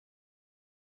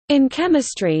In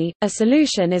chemistry, a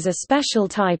solution is a special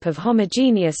type of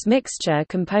homogeneous mixture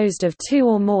composed of two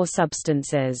or more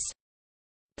substances.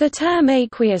 The term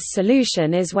aqueous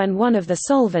solution is when one of the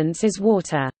solvents is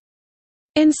water.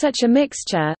 In such a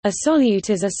mixture, a solute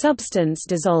is a substance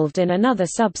dissolved in another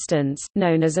substance,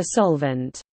 known as a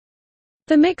solvent.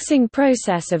 The mixing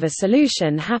process of a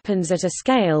solution happens at a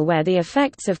scale where the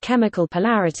effects of chemical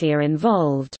polarity are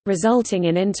involved, resulting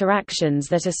in interactions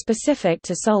that are specific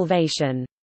to solvation.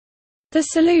 The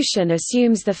solution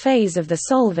assumes the phase of the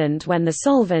solvent when the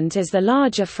solvent is the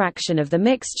larger fraction of the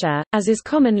mixture, as is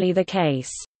commonly the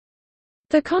case.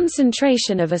 The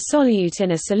concentration of a solute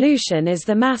in a solution is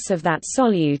the mass of that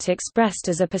solute expressed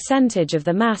as a percentage of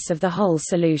the mass of the whole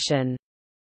solution.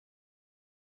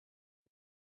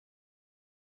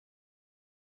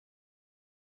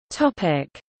 Topic: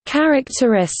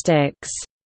 Characteristics.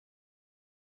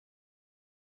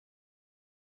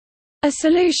 A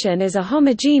solution is a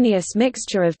homogeneous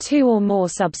mixture of two or more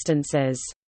substances.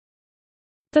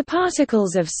 The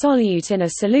particles of solute in a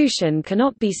solution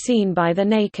cannot be seen by the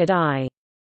naked eye.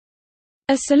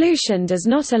 A solution does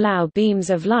not allow beams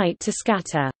of light to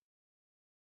scatter.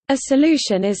 A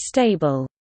solution is stable.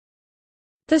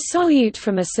 The solute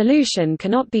from a solution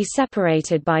cannot be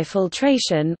separated by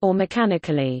filtration or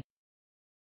mechanically.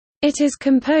 It is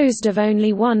composed of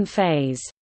only one phase.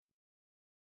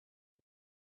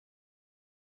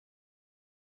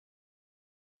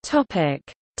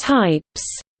 Types.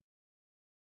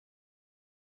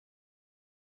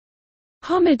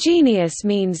 Homogeneous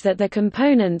means that the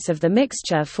components of the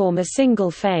mixture form a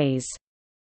single phase.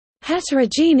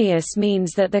 Heterogeneous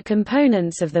means that the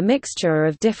components of the mixture are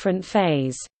of different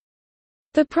phase.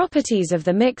 The properties of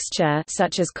the mixture,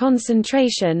 such as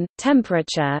concentration,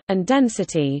 temperature, and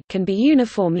density, can be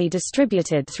uniformly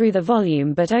distributed through the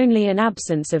volume but only in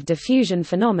absence of diffusion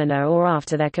phenomena or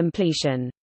after their completion.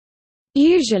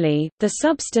 Usually, the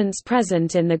substance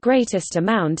present in the greatest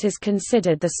amount is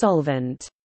considered the solvent.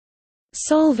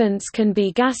 Solvents can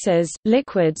be gases,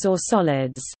 liquids or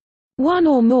solids. One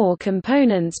or more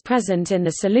components present in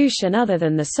the solution other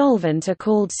than the solvent are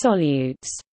called solutes.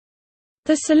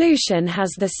 The solution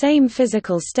has the same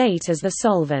physical state as the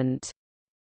solvent.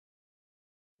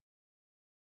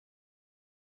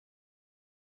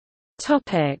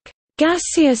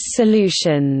 Gaseous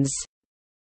solutions.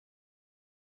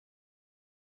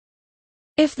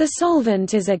 If the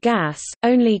solvent is a gas,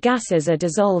 only gases are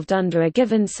dissolved under a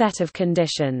given set of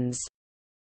conditions.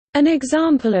 An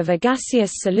example of a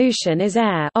gaseous solution is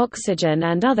air, oxygen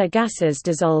and other gases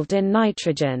dissolved in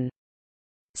nitrogen.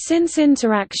 Since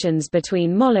interactions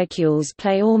between molecules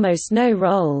play almost no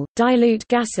role, dilute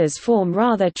gases form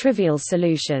rather trivial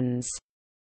solutions.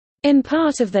 In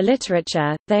part of the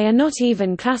literature, they are not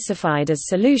even classified as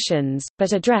solutions,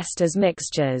 but addressed as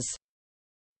mixtures.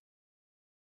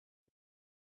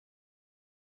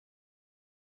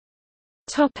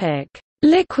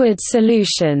 Liquid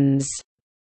solutions.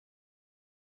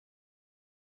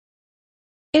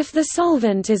 If the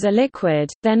solvent is a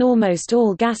liquid, then almost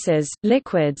all gases,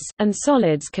 liquids, and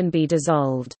solids can be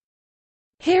dissolved.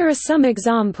 Here are some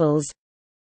examples: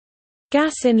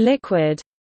 gas in liquid,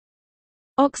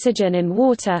 oxygen in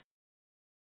water,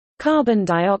 carbon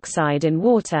dioxide in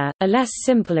water, a less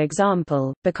simple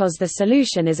example, because the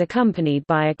solution is accompanied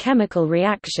by a chemical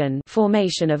reaction,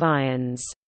 formation of ions.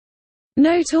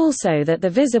 Note also that the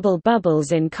visible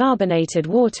bubbles in carbonated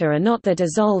water are not the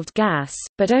dissolved gas,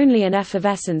 but only an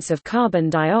effervescence of carbon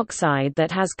dioxide that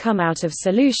has come out of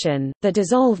solution. The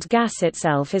dissolved gas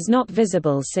itself is not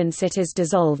visible since it is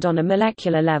dissolved on a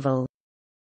molecular level.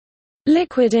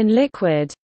 Liquid in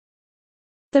liquid.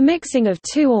 The mixing of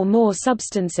two or more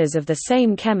substances of the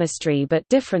same chemistry but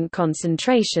different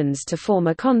concentrations to form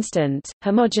a constant,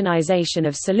 homogenization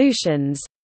of solutions.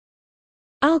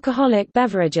 Alcoholic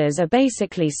beverages are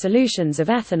basically solutions of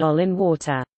ethanol in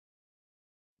water.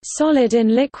 Solid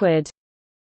in liquid.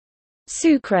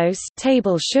 Sucrose,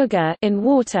 table sugar, in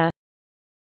water.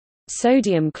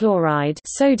 Sodium chloride,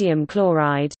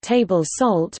 table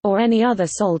salt, or any other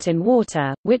salt in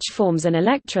water, which forms an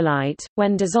electrolyte.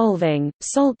 When dissolving,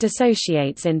 salt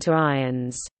dissociates into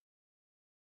ions.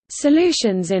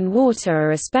 Solutions in water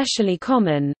are especially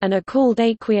common, and are called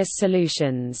aqueous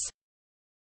solutions.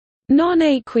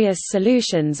 Non-aqueous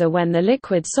solutions are when the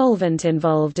liquid solvent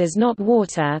involved is not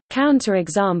water.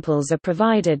 Counter-examples are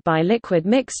provided by liquid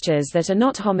mixtures that are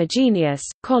not homogeneous.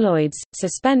 Colloids,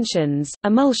 suspensions,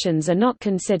 emulsions are not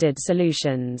considered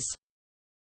solutions.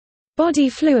 Body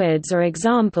fluids are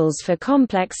examples for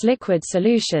complex liquid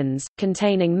solutions,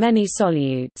 containing many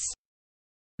solutes.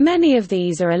 Many of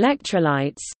these are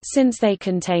electrolytes, since they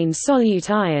contain solute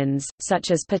ions,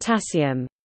 such as potassium.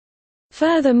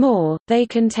 Furthermore, they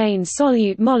contain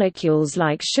solute molecules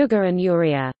like sugar and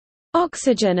urea.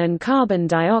 Oxygen and carbon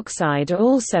dioxide are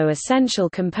also essential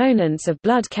components of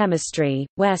blood chemistry,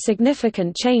 where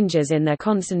significant changes in their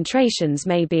concentrations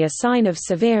may be a sign of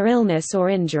severe illness or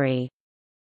injury.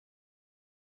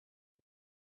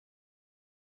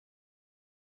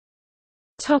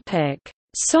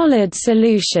 Solid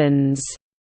solutions.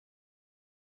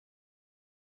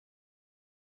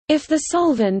 If the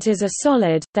solvent is a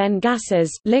solid, then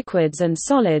gases, liquids and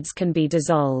solids can be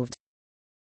dissolved.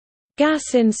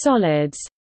 Gas in solids.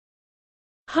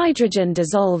 Hydrogen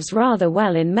dissolves rather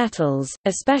well in metals,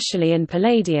 especially in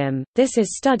palladium. This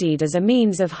is studied as a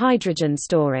means of hydrogen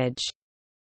storage.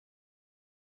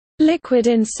 Liquid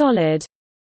in solid.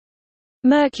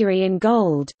 Mercury in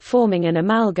gold, forming an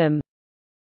amalgam.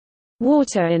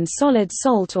 Water in solid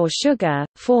salt or sugar,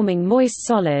 forming moist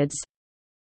solids.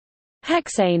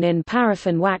 Hexane in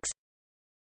paraffin wax.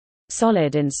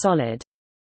 Solid in solid.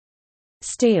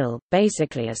 Steel,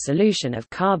 basically a solution of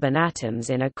carbon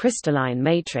atoms in a crystalline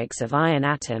matrix of iron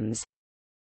atoms.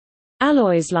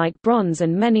 Alloys like bronze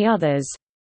and many others.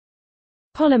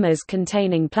 Polymers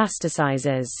containing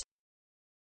plasticizers.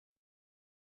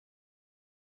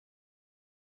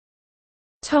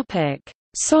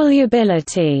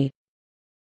 Solubility.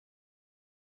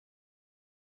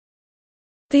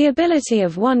 The ability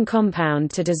of one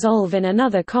compound to dissolve in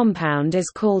another compound is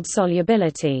called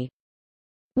solubility.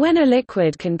 When a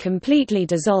liquid can completely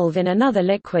dissolve in another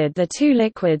liquid, the two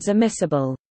liquids are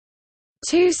miscible.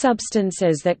 Two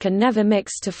substances that can never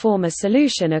mix to form a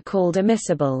solution are called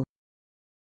immiscible.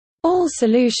 All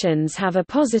solutions have a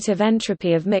positive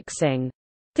entropy of mixing.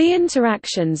 The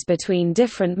interactions between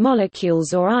different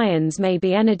molecules or ions may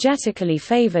be energetically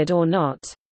favored or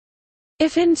not.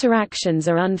 If interactions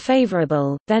are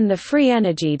unfavorable, then the free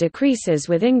energy decreases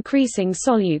with increasing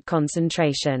solute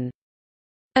concentration.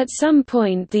 At some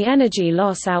point the energy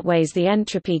loss outweighs the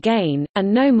entropy gain,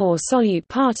 and no more solute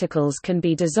particles can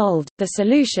be dissolved. The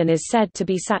solution is said to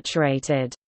be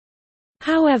saturated.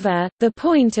 However, the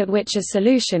point at which a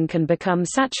solution can become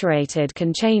saturated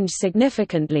can change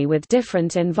significantly with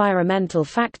different environmental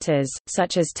factors,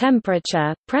 such as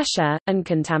temperature, pressure, and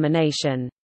contamination.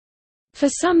 For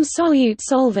some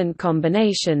solute-solvent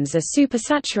combinations, a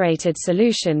supersaturated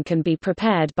solution can be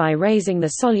prepared by raising the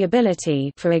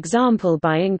solubility, for example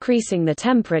by increasing the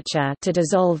temperature to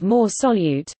dissolve more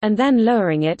solute, and then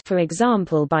lowering it, for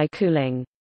example by cooling.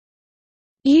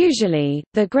 Usually,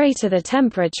 the greater the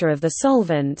temperature of the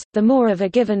solvent, the more of a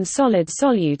given solid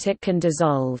solute it can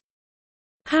dissolve.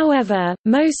 However,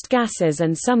 most gases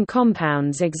and some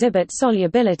compounds exhibit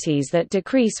solubilities that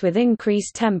decrease with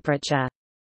increased temperature.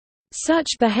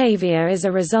 Such behavior is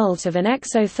a result of an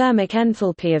exothermic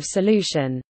enthalpy of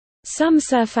solution. Some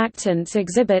surfactants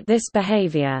exhibit this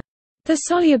behavior. The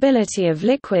solubility of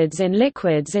liquids in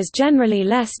liquids is generally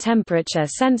less temperature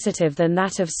sensitive than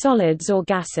that of solids or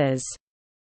gases.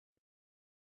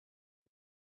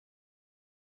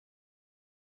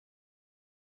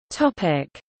 Topic: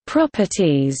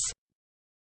 Properties.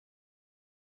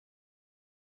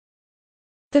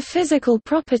 The physical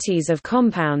properties of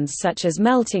compounds such as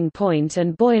melting point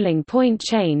and boiling point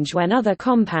change when other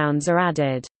compounds are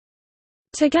added.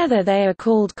 Together they are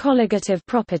called colligative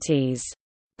properties.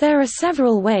 There are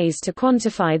several ways to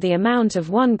quantify the amount of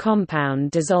one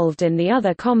compound dissolved in the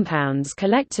other compounds,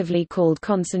 collectively called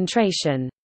concentration.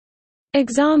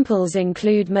 Examples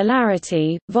include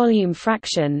molarity, volume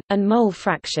fraction, and mole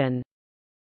fraction.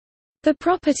 The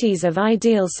properties of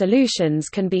ideal solutions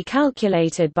can be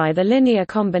calculated by the linear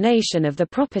combination of the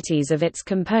properties of its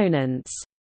components.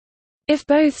 If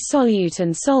both solute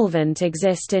and solvent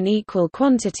exist in equal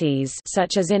quantities,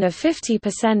 such as in a 50%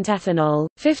 ethanol,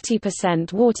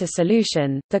 50% water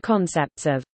solution, the concepts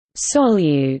of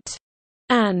solute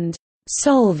and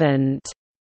solvent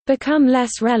become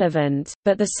less relevant,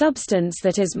 but the substance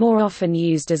that is more often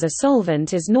used as a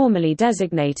solvent is normally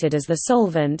designated as the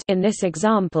solvent, in this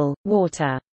example,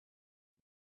 water.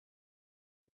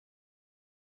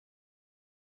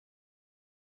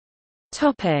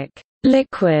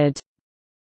 Liquid.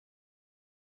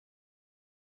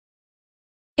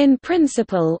 In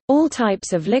principle, all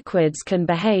types of liquids can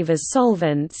behave as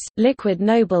solvents: liquid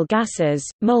noble gases,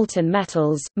 molten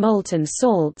metals, molten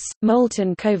salts,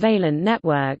 molten covalent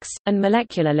networks, and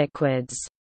molecular liquids.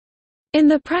 In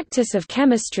the practice of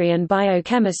chemistry and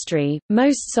biochemistry,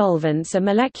 most solvents are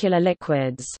molecular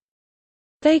liquids.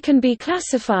 They can be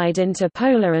classified into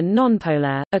polar and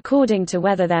nonpolar, according to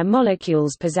whether their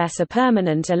molecules possess a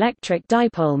permanent electric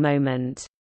dipole moment.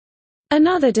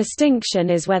 Another distinction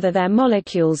is whether their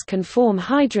molecules can form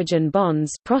hydrogen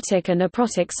bonds, protic and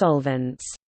aprotic solvents.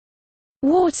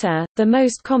 Water, the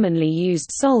most commonly used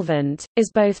solvent,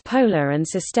 is both polar and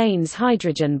sustains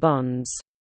hydrogen bonds.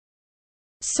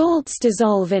 Salts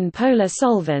dissolve in polar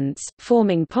solvents,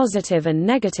 forming positive and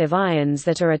negative ions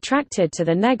that are attracted to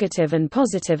the negative and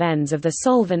positive ends of the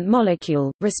solvent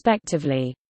molecule,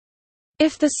 respectively.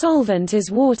 If the solvent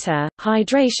is water,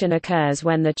 hydration occurs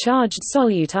when the charged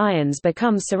solute ions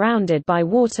become surrounded by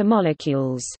water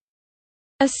molecules.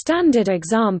 A standard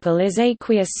example is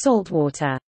aqueous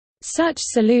saltwater. Such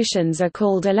solutions are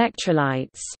called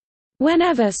electrolytes.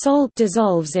 Whenever salt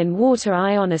dissolves in water,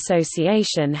 ion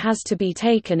association has to be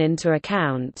taken into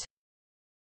account.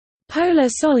 Polar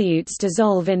solutes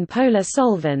dissolve in polar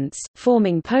solvents,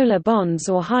 forming polar bonds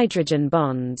or hydrogen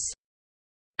bonds.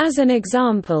 As an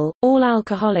example, all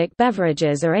alcoholic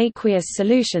beverages are aqueous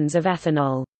solutions of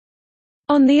ethanol.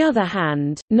 On the other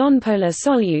hand, nonpolar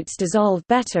solutes dissolve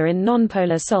better in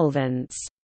nonpolar solvents.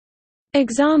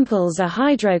 Examples are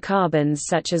hydrocarbons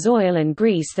such as oil and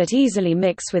grease that easily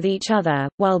mix with each other,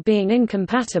 while being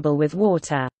incompatible with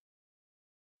water.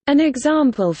 An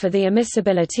example for the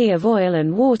immiscibility of oil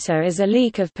and water is a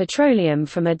leak of petroleum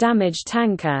from a damaged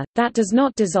tanker, that does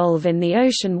not dissolve in the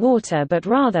ocean water but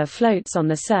rather floats on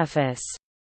the surface.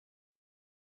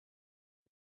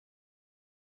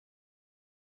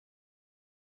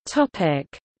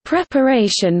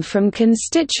 Preparation from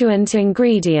constituent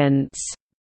ingredients.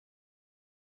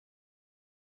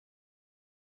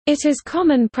 It is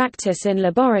common practice in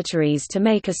laboratories to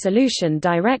make a solution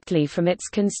directly from its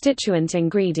constituent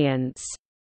ingredients.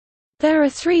 There are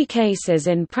 3 cases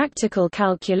in practical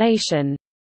calculation.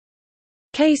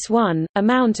 Case 1 –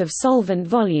 amount of solvent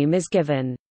volume is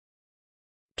given.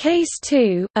 Case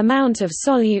 2 – amount of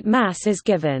solute mass is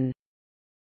given.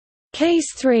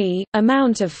 Case 3 –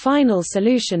 amount of final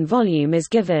solution volume is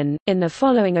given. In the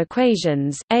following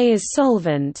equations, A is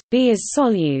solvent, B is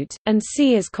solute, and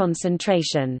C is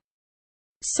concentration.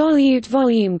 Solute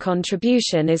volume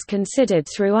contribution is considered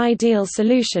through ideal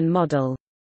solution model.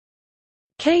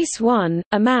 Case 1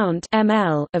 – amount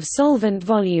ml of solvent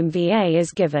volume Va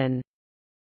is given.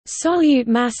 Solute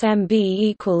mass Mb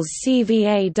equals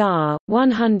CVA dar,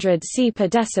 100 C per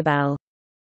decibel.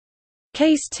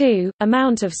 Case 2 –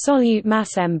 amount of solute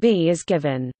mass Mb is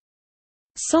given.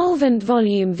 Solvent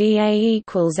volume Va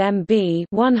equals Mb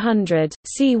 100,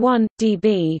 C1,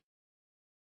 dB.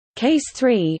 Case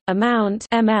 3 – amount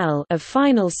ml of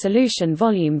final solution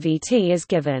volume Vt is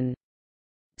given.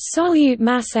 Solute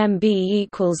mass Mb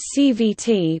equals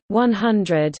CVT,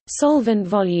 100, solvent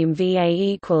volume Va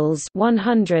equals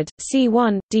 100,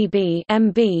 C1, dB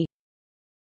Mb.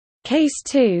 Case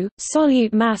 2 –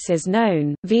 solute mass is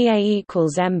known, Va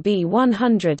equals Mb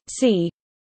 100, C.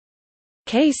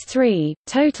 Case 3 –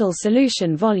 total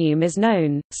solution volume is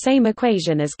known, same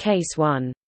equation as Case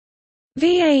 1.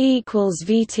 Va equals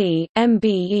Vt, Mb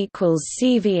equals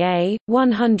CVA,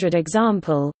 100.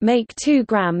 Example, make 2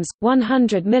 grams,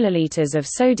 100 milliliters of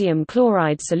sodium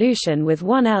chloride solution with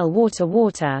 1 L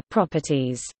water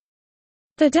properties.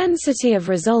 The density of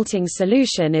resulting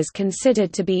solution is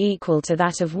considered to be equal to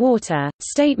that of water,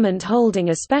 statement holding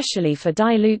especially for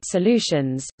dilute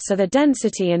solutions, so the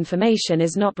density information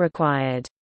is not required.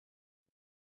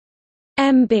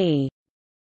 Mb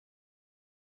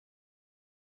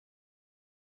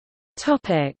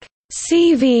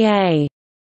CVA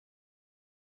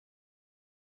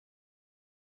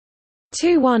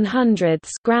 2 1/100ths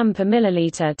gram per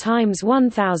milliliter times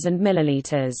 1000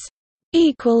 milliliters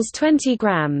equals 20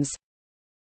 grams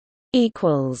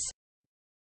equals.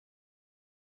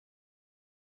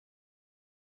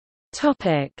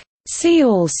 See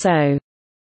also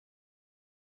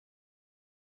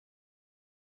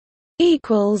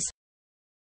equals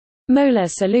molar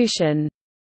solution,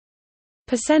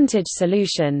 percentage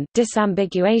solution,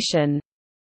 disambiguation,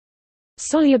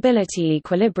 solubility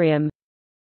equilibrium,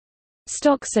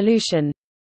 stock solution.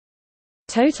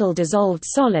 Total dissolved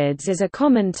solids is a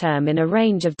common term in a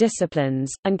range of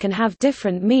disciplines, and can have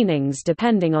different meanings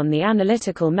depending on the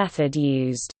analytical method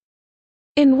used.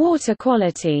 In water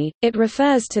quality, it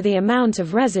refers to the amount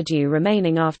of residue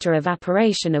remaining after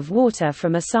evaporation of water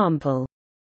from a sample.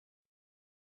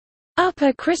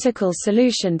 Upper critical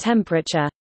solution temperature,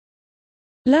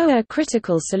 lower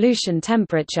critical solution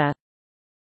temperature,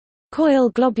 coil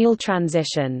globule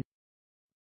transition.